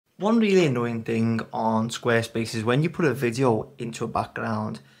One really annoying thing on Squarespace is when you put a video into a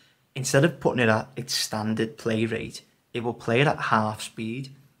background, instead of putting it at its standard play rate, it will play it at half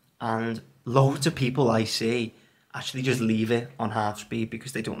speed. And loads of people I see actually just leave it on half speed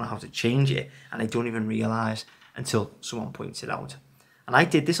because they don't know how to change it and they don't even realise until someone points it out. And I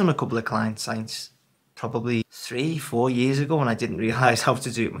did this on a couple of client sites probably 3-4 years ago and I didn't realise how to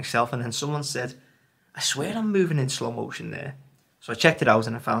do it myself. And then someone said, I swear I'm moving in slow motion there. So I checked it out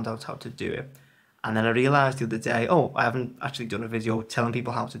and I found out how to do it. And then I realised the other day, oh, I haven't actually done a video telling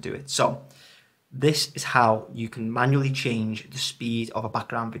people how to do it. So this is how you can manually change the speed of a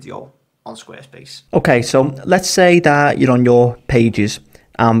background video on Squarespace. Okay, so let's say that you're on your pages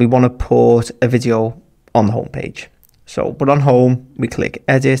and we want to put a video on the home page. So we're on home, we click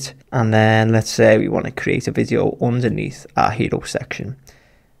edit, and then let's say we want to create a video underneath our hero section.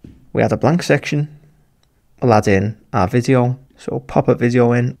 We add a blank section, we'll add in our video. So pop a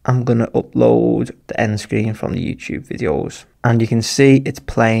video in. I'm going to upload the end screen from the YouTube videos. And you can see it's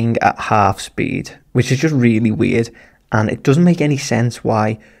playing at half speed, which is just really weird. And it doesn't make any sense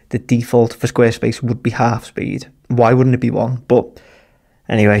why the default for Squarespace would be half speed. Why wouldn't it be one? But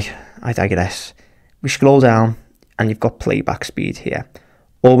anyway, I digress. We scroll down and you've got playback speed here.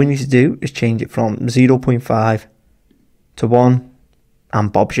 All we need to do is change it from 0.5 to 1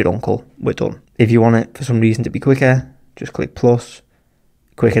 and Bob's your uncle. We're done. If you want it for some reason to be quicker, just click plus,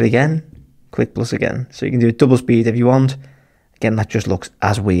 quicker again, click plus again. So you can do it double speed if you want. Again, that just looks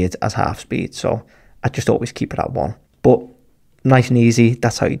as weird as half speed. So I just always keep it at 1. But nice and easy,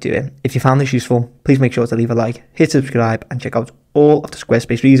 that's how you do it. If you found this useful, please make sure to leave a like, hit subscribe, and check out all of the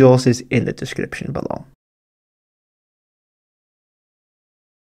Squarespace resources in the description below.